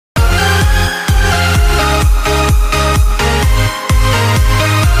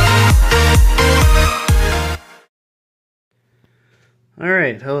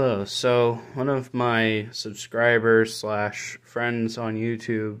Alright, hello. So, one of my subscribers slash friends on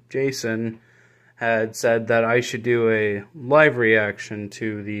YouTube, Jason, had said that I should do a live reaction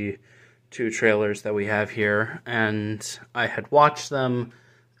to the two trailers that we have here, and I had watched them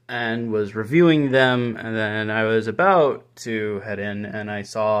and was reviewing them, and then I was about to head in, and I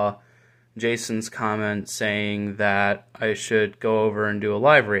saw Jason's comment saying that I should go over and do a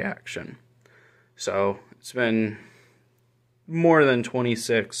live reaction. So, it's been more than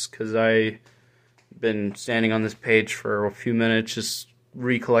 26, because I've been standing on this page for a few minutes just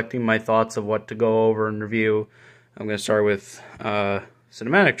recollecting my thoughts of what to go over and review. I'm going to start with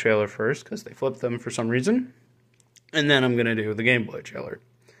cinematic trailer first, because they flipped them for some reason, and then I'm going to do the gameplay trailer.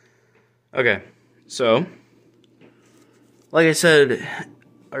 Okay, so like I said,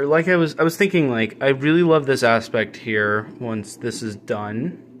 or like I was thinking, like, I really love this aspect here once this is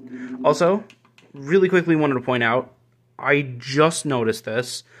done. Also, really quickly wanted to point out, I just noticed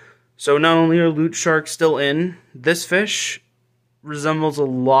this. So not only are loot sharks still in, this fish resembles a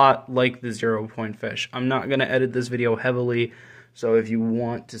lot like the 0 point fish. I'm not going to edit this video heavily, so if you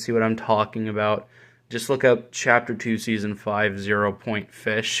want to see what I'm talking about, just look up Chapter 2, Season 5, 0 point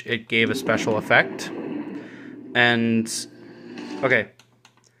fish. It gave a special effect. And, okay.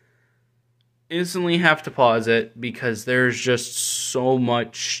 Instantly have to pause it, because there's just so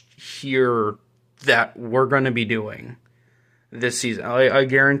much here that we're going to be doing this season. I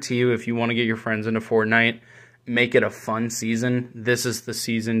guarantee you, if you want to get your friends into Fortnite, make it a fun season, this is the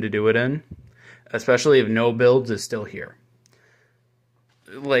season to do it in. Especially if no builds is still here.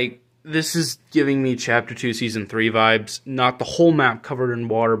 Like, this is giving me Chapter 2 Season 3 vibes. Not the whole map covered in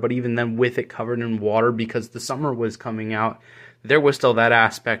water, but even then with it covered in water, because the summer was coming out, there was still that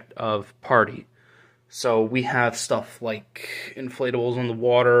aspect of party. So we have stuff like inflatables on the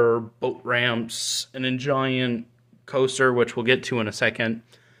water, boat ramps, and a giant coaster, which we'll get to in a second.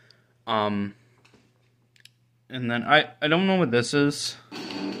 And then I don't know what this is.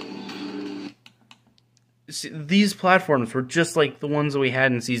 See, these platforms were just like the ones that we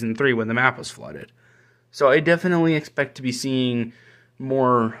had in Season 3 when the map was flooded. So I definitely expect to be seeing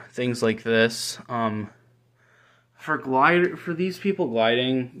more things like this. For these people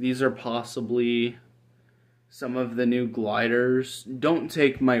gliding, these are possibly some of the new gliders. Don't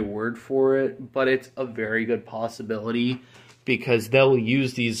take my word for it, but it's a very good possibility, because they'll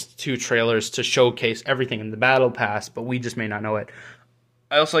use these two trailers to showcase everything in the Battle Pass, but we just may not know it.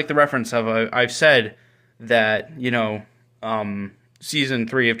 I also like the reference of, I've said that, you know, Season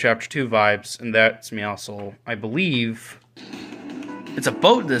 3 of Chapter 2 vibes, and that's me also, I believe, it's a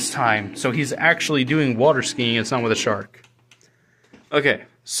boat this time, so he's actually doing water skiing, it's not with a shark. Okay,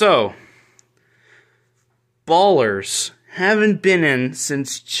 so Ballers haven't been in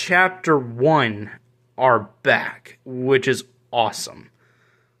since Chapter 1 are back, which is awesome.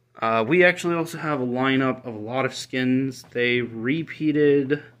 We actually also have a lineup of a lot of skins. They repeated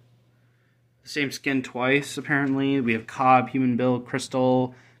the same skin twice, apparently. We have Cobb, Human Build,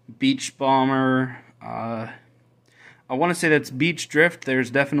 Crystal, Beach Bomber. I want to say that's Beach Drift.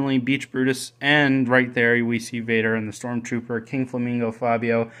 There's definitely Beach Brutus, and right there we see Vader and the Stormtrooper, King Flamingo,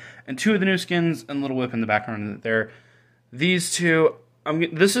 Fabio, and two of the new skins, and Little Whip in the background there. These two,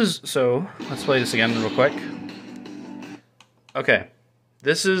 so let's play this again real quick. Okay,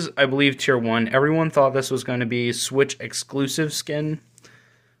 this is, I believe, Tier 1. Everyone thought this was going to be Switch exclusive skin,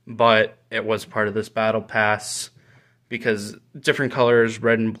 but it was part of this Battle Pass, because different colors,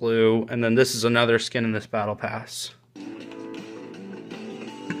 red and blue, and then this is another skin in this Battle Pass.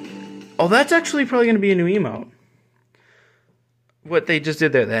 Oh, that's actually probably going to be a new emote. What they just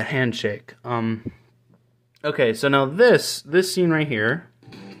did there, that handshake. Okay, so now this scene right here.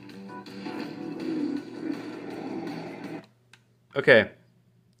 Okay,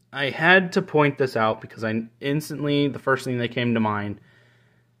 I had to point this out because I instantly, the first thing that came to mind,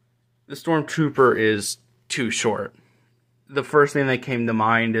 the Stormtrooper is too short. The first thing that came to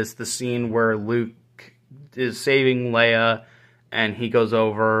mind is the scene where Luke is saving Leia, and he goes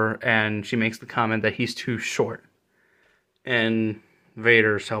over, and she makes the comment that he's too short. And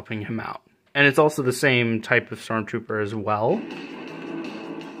Vader's helping him out. And it's also the same type of Stormtrooper as well.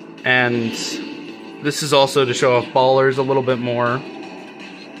 And this is also to show off Ballers a little bit more.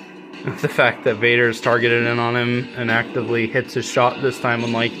 The fact that Vader's targeted in on him and actively hits his shot this time,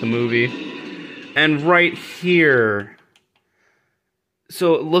 unlike the movie. And right here,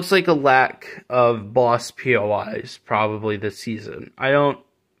 so it looks like a lack of boss POIs probably this season. I don't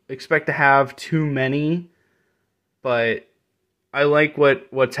expect to have too many, but I like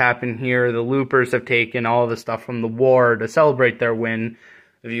what's happened here. The loopers have taken all the stuff from the war to celebrate their win.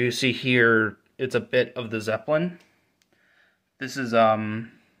 If you see here, it's a bit of the Zeppelin. this is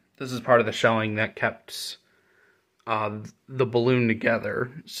part of the shelling that kept the balloon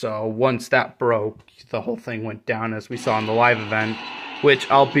together. So once that broke, the whole thing went down, as we saw in the live event, which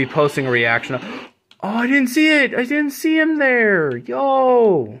I'll be posting a reaction of. Oh, I didn't see it! I didn't see him there!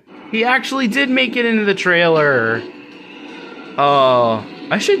 Yo! He actually did make it into the trailer! Oh,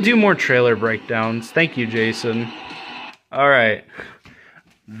 I should do more trailer breakdowns. Thank you, Jason. Alright.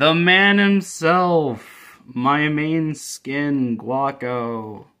 The man himself! My main skin,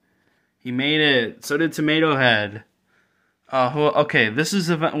 Guaco. He made it. So did Tomato Head. Okay, this is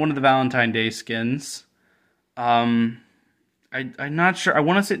one of the Valentine Day skins. I'm not sure. I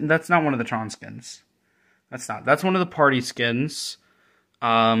want to say that's not one of the Tron skins. That's not. That's one of the party skins.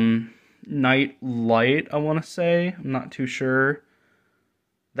 Night Light, I want to say. I'm not too sure.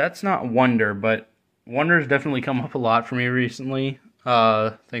 That's not Wonder, but Wonder's definitely come up a lot for me recently.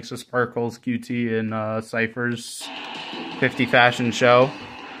 Thanks to Sparkles, QT, and Cypher's 50 fashion show.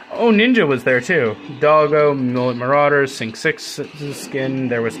 Oh, Ninja was there too. Doggo, Millet Marauders, Sync 6's skin.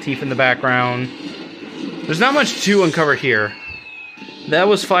 There was Teeth in the background. There's not much to uncover here. That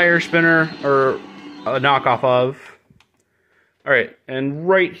was Fire Spinner, or a knockoff of. Alright, and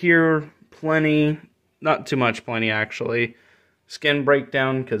right here, plenty, not too much plenty actually. Skin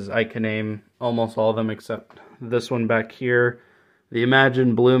breakdown, because I can name almost all of them except this one back here. The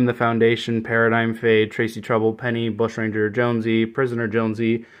Imagine, Bloom, The Foundation, Paradigm Fade, Tracy Trouble, Penny, Bushranger Jonesy, Prisoner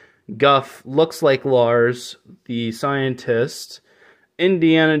Jonesy, Guff, Looks Like Lars, The Scientist,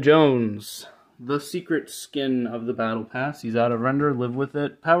 Indiana Jones, the secret skin of the Battle Pass. He's out of render, live with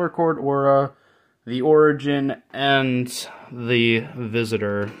it. Power Chord Aura, The Origin, and The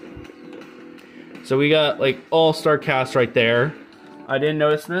Visitor. So we got like all-star cast right there. I didn't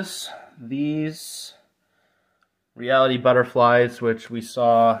notice this. These Reality Butterflies, which we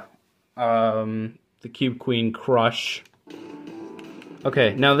saw the Cube Queen crush.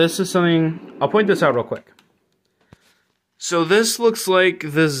 Okay, now this is something, I'll point this out real quick. So this looks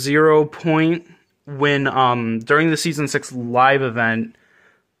like the 0 point when, during the Season 6 live event,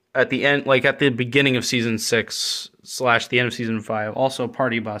 at the end, like at the beginning of Season 6 / the end of Season 5, also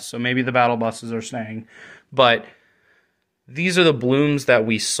Party Bus, so maybe the battle buses are staying. But these are the blooms that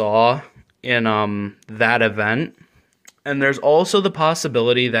we saw in that event. And there's also the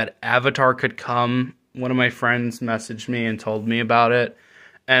possibility that Avatar could come. One of my friends messaged me and told me about it.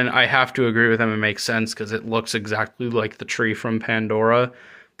 And I have to agree with him. It makes sense because it looks exactly like the tree from Pandora.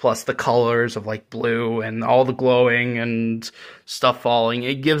 Plus the colors of like blue and all the glowing and stuff falling.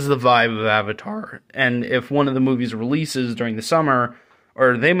 It gives the vibe of Avatar. And if one of the movies releases during the summer,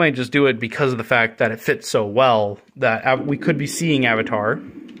 or they might just do it because of the fact that it fits so well, that we could be seeing Avatar.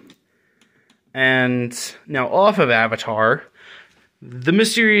 And now off of Avatar, the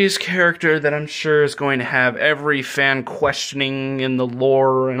mysterious character that I'm sure is going to have every fan questioning in the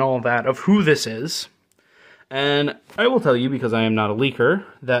lore and all that of who this is. And I will tell you, because I am not a leaker,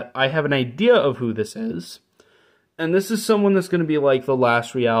 that I have an idea of who this is. And this is someone that's going to be like the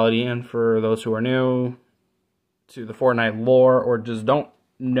last reality, and for those who are new to the Fortnite lore, or just don't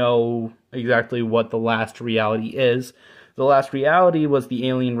know exactly what the last reality is, the last reality was the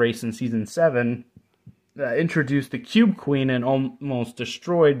alien race in Season 7 that introduced the Cube Queen and almost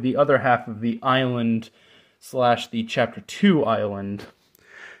destroyed the other half of the island / the Chapter 2 island.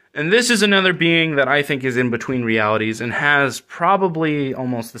 And this is another being that I think is in between realities and has probably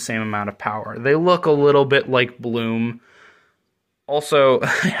almost the same amount of power. They look a little bit like Bloom. Also, I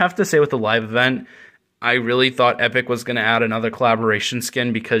have to say with the live event, I really thought Epic was going to add another collaboration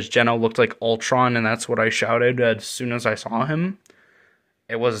skin because Geno looked like Ultron, and that's what I shouted as soon as I saw him.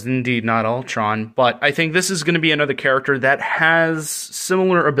 It was indeed not Ultron, but I think this is going to be another character that has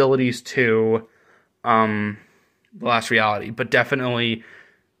similar abilities to The Last Reality, but definitely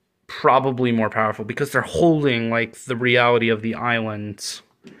probably more powerful because they're holding like the reality of the island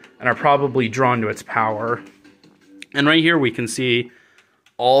and are probably drawn to its power. And right here we can see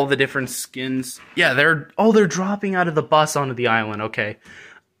all the different skins. Yeah, they're dropping out of the bus onto the island. Okay.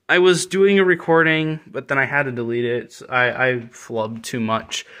 I was doing a recording, but then I had to delete it. I flubbed too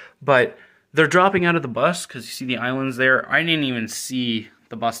much. But they're dropping out of the bus because you see the islands there. I didn't even see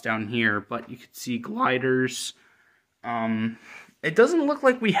the bus down here, but you could see gliders. It doesn't look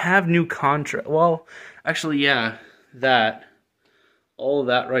like we have new contract. Well, actually, yeah, that. All of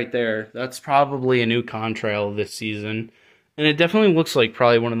that right there. That's probably a new contrail this season. And it definitely looks like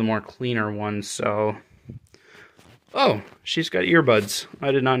probably one of the more cleaner ones, so. Oh, she's got earbuds.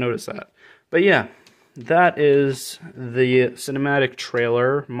 I did not notice that. But yeah, that is the cinematic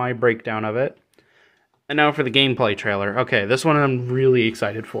trailer, my breakdown of it. And now for the gameplay trailer. Okay, this one I'm really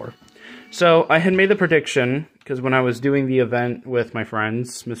excited for. So I had made the prediction, because when I was doing the event with my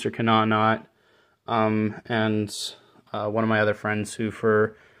friends, Mr. Kananot, and one of my other friends who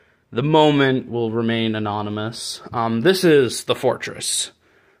for the moment will remain anonymous, this is the fortress.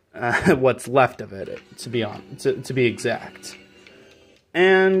 What's left of it, to be exact.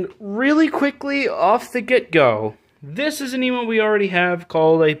 And really quickly, off the get-go, this is an emote we already have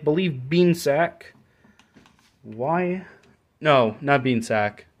called, I believe, Beansack. Why? No, not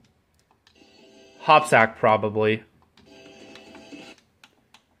Beansack. Hopsack, probably.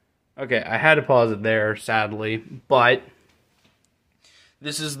 Okay, I had to pause it there, sadly, but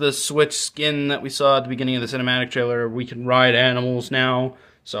this is the Switch skin that we saw at the beginning of the cinematic trailer. We can ride animals now,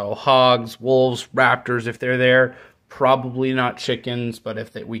 so hogs, wolves, raptors, if they're there. Probably not chickens, but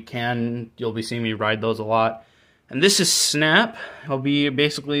if we can, you'll be seeing me ride those a lot. And this is Snap. He'll be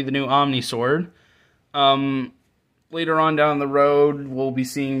basically the new Omni Sword. Later on down the road, we'll be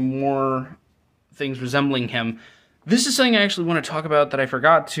seeing more things resembling him. This is something I actually want to talk about that I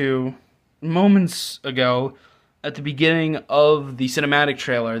forgot to moments ago at the beginning of the cinematic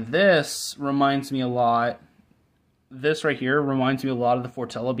trailer. This reminds me a lot. This right here reminds me a lot of the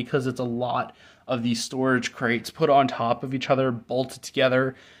Fortella because it's a lot of these storage crates put on top of each other, bolted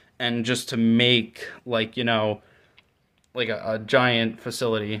together, and just to make, like, you know, like a giant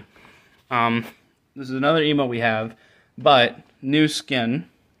facility. This is another emote we have, but new skin,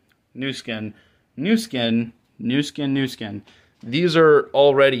 new skin, new skin, new skin, new skin. These are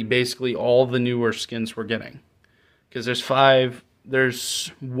already basically all the newer skins we're getting. Because there's 5,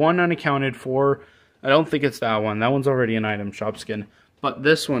 there's 1 unaccounted for. I don't think it's that one. That one's already an item shop skin. But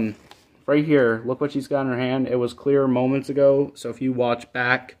this one, right here, look what she's got in her hand. It was clear moments ago, so if you watch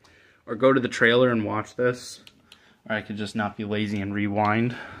back or go to the trailer and watch this, or I could just not be lazy and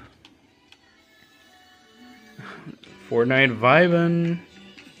rewind. Fortnite vibin'.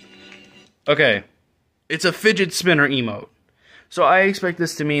 Okay, it's a fidget spinner emote. So I expect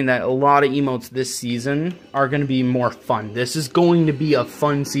this to mean that a lot of emotes this season are going to be more fun. This is going to be a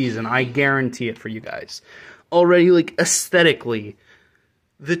fun season. I guarantee it for you guys. Already, like, aesthetically,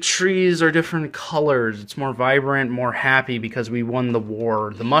 the trees are different colors. It's more vibrant, more happy because we won the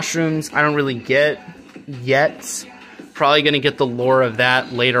war. The mushrooms, I don't really get yet. Probably going to get the lore of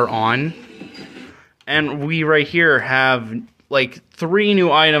that later on. And we right here have, like, 3 new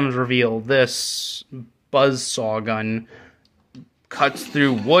items revealed. This buzzsaw gun cuts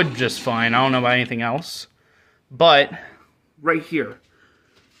through wood just fine. I don't know about anything else. But, right here,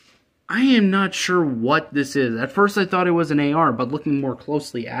 I am not sure what this is. At first I thought it was an AR, but looking more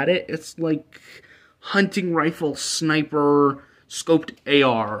closely at it, it's like hunting rifle, sniper, scoped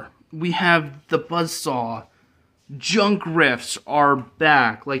AR. We have the buzzsaw. Junk rifts are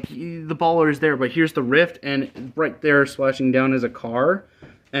back. Like, the baller is there, but here's the rift, and right there splashing down is a car.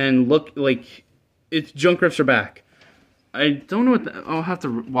 And look, like, it's junk rifts are back. I don't know what I'll have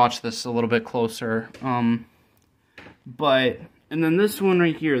to watch this a little bit closer. But, and then this one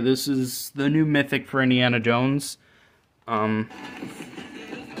right here, this is the new mythic for Indiana Jones. Right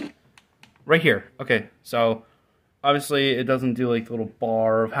here. Okay, so obviously it doesn't do like the little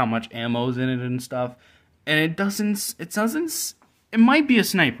bar of how much ammo's in it and stuff. And it doesn't, it might be a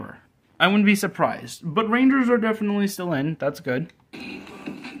sniper. I wouldn't be surprised. But Rangers are definitely still in. That's good.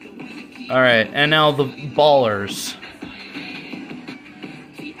 Alright, and now the ballers.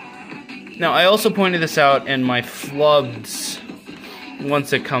 Now, I also pointed this out in my flubs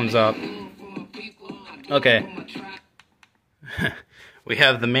once it comes up. Okay. We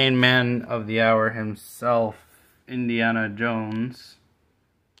have the main man of the hour himself, Indiana Jones.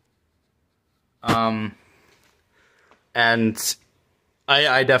 And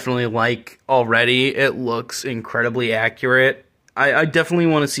I definitely like already. It looks incredibly accurate. I definitely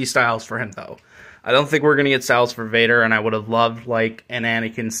want to see styles for him, though. I don't think we're gonna get styles for Vader, and I would have loved like an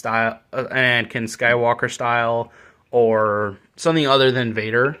Anakin style, an Anakin Skywalker style, or something other than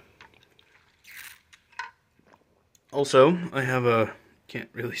Vader. Also, I have a, can't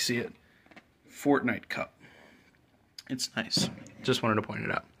really see it, FORTNITE cup. It's nice. Just wanted to point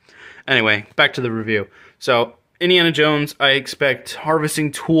it out. Anyway, back to the review. So, Indiana Jones, I expect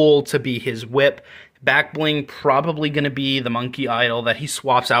Harvesting Tool to be his whip. Back bling probably going to be the monkey idol that he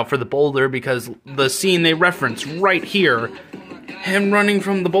swaps out for the boulder, because the scene they reference right here, him running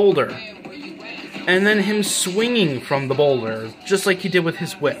from the boulder, and then him swinging from the boulder, just like he did with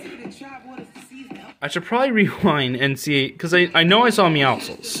his whip. I should probably rewind and see, because I know I saw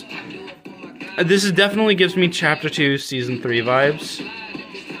Meowscles. This is definitely gives me Chapter 2, Season 3 vibes.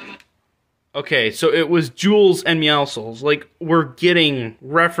 Okay, so it was Jules and Meowscles. Like, we're getting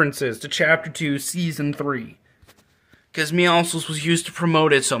references to Chapter 2, Season 3. because Meowscles was used to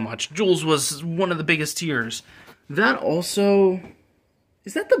promote it so much. Jules was one of the biggest tiers. That also...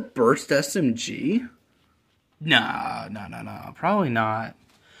 Is that the Burst SMG? Nah, probably not.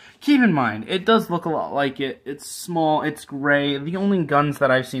 Keep in mind, it does look a lot like it. It's small, it's gray. The only guns that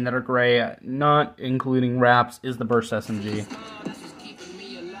I've seen that are gray, not including wraps, is the Burst SMG.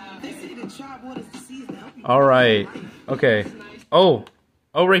 Alright, okay. Oh,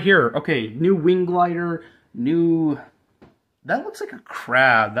 right here. Okay, new wing glider, new... That looks like a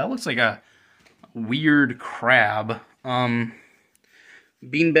crab. That looks like a weird crab.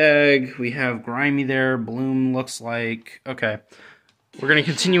 Beanbag, we have Grimy there. Bloom looks like... Okay. We're going to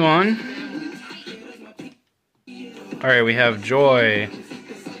continue on. Alright, we have Joy.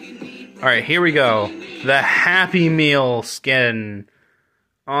 Alright, here we go. The Happy Meal skin.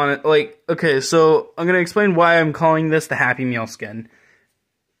 On it, like, okay, so I'm going to explain why I'm calling this the Happy Meal skin.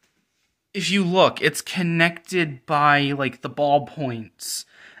 If you look, it's connected by, like, the ballpoints.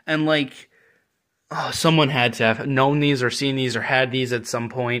 And, like, oh, someone had to have known these or seen these or had these at some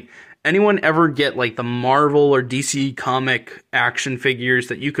point. Anyone ever get, like, the Marvel or DC comic action figures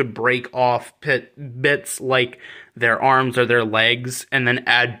that you could break off bits like their arms or their legs and then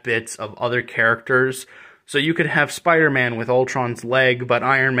add bits of other characters? So you could have Spider-Man with Ultron's leg, but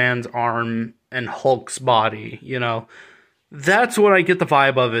Iron Man's arm and Hulk's body, you know? That's what I get the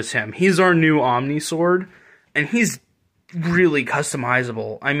vibe of as him. He's our new Omnisword, and he's really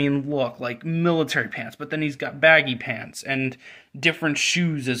customizable. I mean, look, like military pants, but then he's got baggy pants and different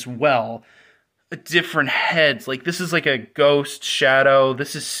shoes as well. Different heads. Like, this is like a ghost shadow.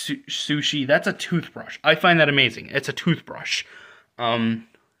 This is sushi. That's a toothbrush. I find that amazing. It's a toothbrush. But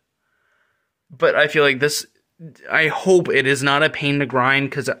I feel like this... I hope it is not a pain to grind,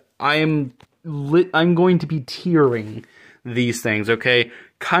 because I'm going to be tiering these things, okay?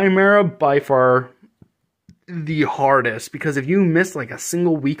 Chimera, by far the hardest, because if you miss like a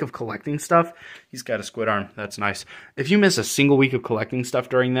single week of collecting stuff, he's got a squid arm, that's nice. If you miss a single week of collecting stuff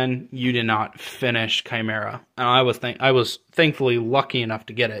during then, you did not finish Chimera, and I was thankfully lucky enough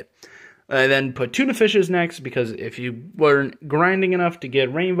to get it. I then put tuna fishes next, because if you weren't grinding enough to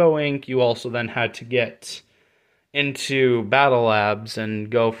get Rainbow Ink, you also then had to get into Battle Labs and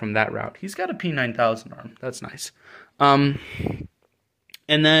go from that route. He's got a P9000 arm, that's nice. And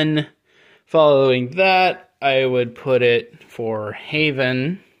then following that, I would put it for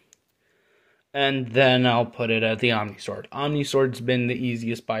Haven, and then I'll put it at the Omnisword. Omnisword's been the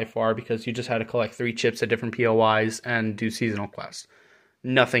easiest by far, because you just had to collect 3 chips at different POIs and do seasonal quests.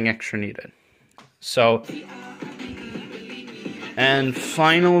 Nothing extra needed. So, and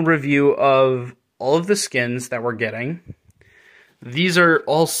final review of all of the skins that we're getting. These are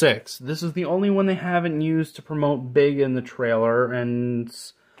all 6. This is the only one they haven't used to promote Big in the trailer, and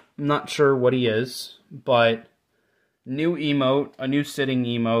I'm not sure what he is, but new emote, a new sitting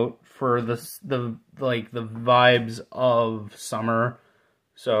emote for the vibes of summer.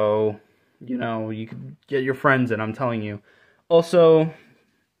 So, you know, you could get your friends in, I'm telling you. Also,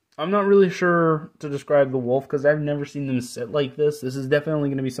 I'm not really sure to describe the wolf, because I've never seen them sit like this. This is definitely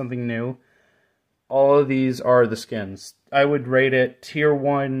going to be something new. All of these are the skins. I would rate it tier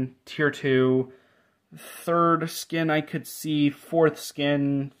 1, tier 2, 3rd skin I could see, 4th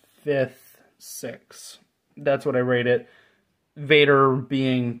skin, 5th, 6th. That's what I rate it. Vader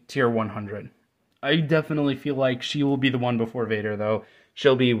being tier 100. I definitely feel like she will be the one before Vader, though.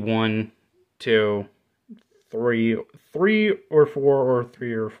 She'll be 1, 2, 3 or 4, or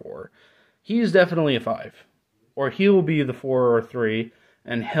 3 or 4. He's definitely a 5. Or he'll be the 4 or 3,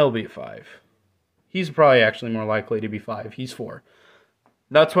 and he'll be 5. He's probably actually more likely to be 5. He's 4.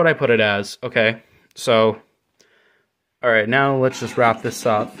 That's what I put it as. Okay, so... Alright, now let's just wrap this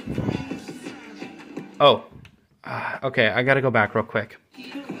up. Oh. Okay, I gotta go back real quick.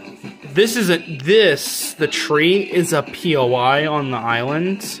 The tree is a POI on the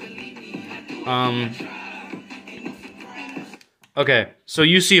island. Okay, so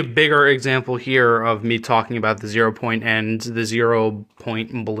you see a bigger example here of me talking about the 0 point and the 0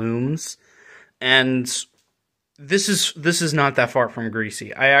 point blooms. And this is not that far from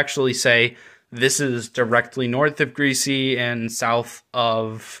Greasy. I actually say this is directly north of Greasy and south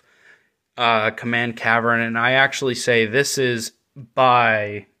of Command Cavern, and I actually say this is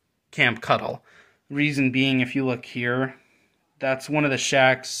by Camp Cuddle. Reason being, if you look here, that's one of the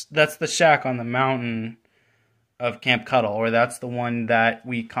shacks. That's the shack on the mountain of Camp Cuddle, or that's the one that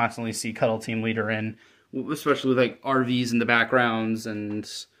we constantly see Cuddle Team Leader in, especially with like RVs in the backgrounds and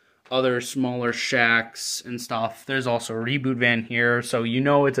other smaller shacks and stuff. There's also a reboot van here, so you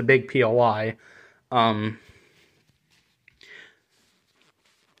know it's a big POI.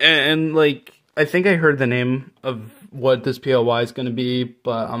 And like, I think I heard the name of what this POY is going to be,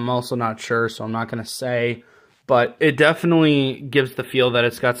 but I'm also not sure, so I'm not going to say. But it definitely gives the feel that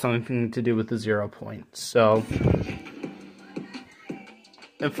it's got something to do with the 0 point. So,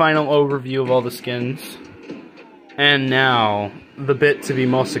 a final overview of all the skins. And now, the bit to be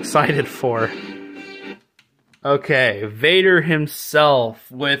most excited for. Okay, Vader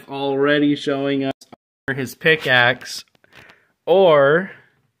himself, with already showing us his pickaxe. Or,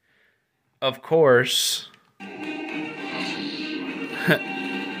 of course,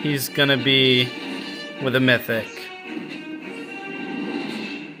 he's gonna be with a mythic.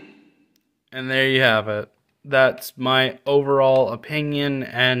 And there you have it. That's my overall opinion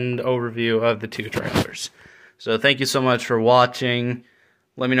and overview of the two trailers. So thank you so much for watching.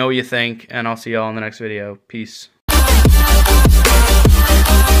 Let me know what you think, and I'll see y'all in the next video. Peace.